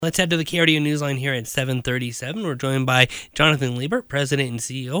Let's head to the KRDO Newsline here at 7:37. We're joined by Jonathan Liebert, President and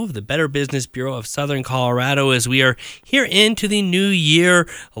CEO of the Better Business Bureau of Southern Colorado, as we are here into the new year.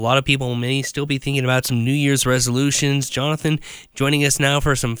 A lot of people may still be thinking about some New Year's resolutions. Jonathan joining us now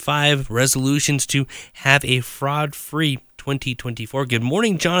for some 5 resolutions to have a fraud-free 2024. Good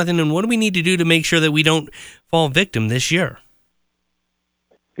morning, Jonathan, and what do we need to do to make sure that we don't fall victim this year?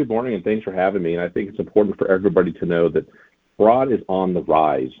 Good morning, and thanks for having me. And I think it's important for everybody to know that fraud is on the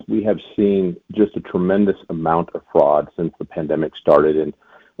rise. We have seen just a tremendous amount of fraud since the pandemic started, and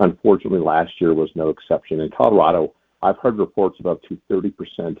unfortunately last year was no exception. In Colorado, I've heard reports of up to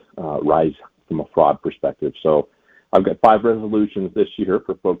 30% rise from a fraud perspective. So I've got 5 resolutions this year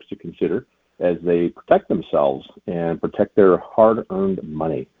for folks to consider as they protect themselves and protect their hard-earned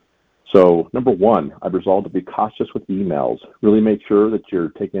money. So number 1, I've resolved to be cautious with emails. Really make sure that you're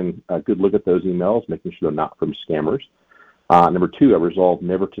taking a good look at those emails, making sure they're not from scammers. Number 2, I resolved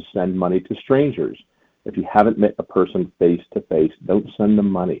never to send money to strangers. If you haven't met a person face-to-face, don't send them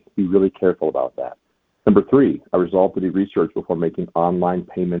money. Be really careful about that. Number 3, I resolved to do research before making online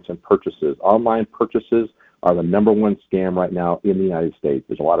payments and purchases. Online purchases are the number 1 scam right now in the United States.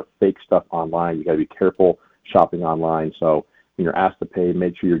 There's a lot of fake stuff online. You got to be careful shopping online. So when you're asked to pay,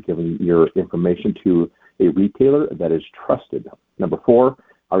 make sure you're giving your information to a retailer that is trusted. Number 4,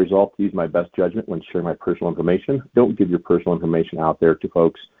 I resolve to use my best judgment when sharing my personal information. Don't give your personal information out there to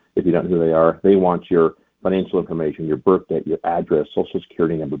folks if you don't know who they are. They want your financial information, your birth date, your address, social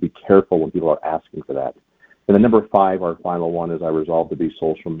security number. Be careful when people are asking for that. And then number 5, our final one, is I resolve to be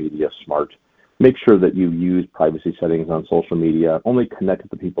social media smart. Make sure that you use privacy settings on social media. Only connect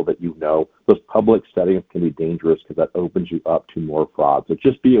with the people that you know. Those public settings can be dangerous because that opens you up to more fraud. So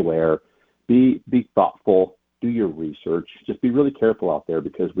just be aware, be thoughtful. Do your research. Just be really careful out there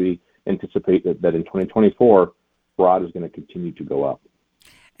because we anticipate that in 2024, fraud is going to continue to go up.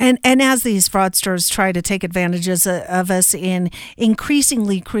 And as these fraudsters try to take advantages of us in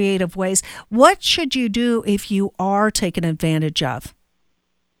increasingly creative ways, what should you do if you are taken advantage of?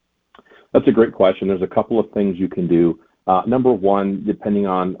 That's a great question. There's a couple of things you can do. Number 1, depending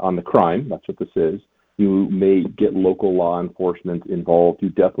on the crime, that's what this is, you may get local law enforcement involved. You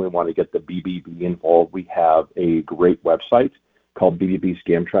definitely want to get the BBB involved. We have a great website called BBB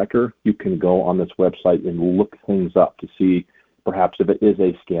Scam Tracker. You can go on this website and look things up to see perhaps if it is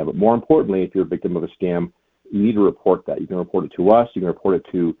a scam. But more importantly, if you're a victim of a scam, you need to report that. You can report it to us. You can report it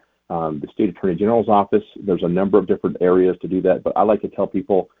to the State Attorney General's office. There's a number of different areas to do that. But I like to tell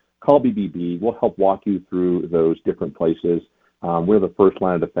people, call BBB. We'll help walk you through those different places. We're the first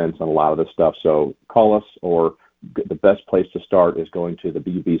line of defense on a lot of this stuff, so call us, or the best place to start is going to the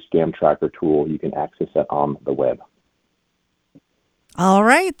BBB Scam Tracker tool. You can access that on the web. All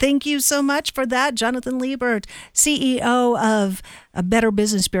right. Thank you so much for that, Jonathan Liebert, CEO of a Better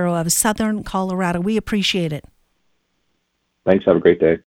Business Bureau of Southern Colorado. We appreciate it. Thanks. Have a great day.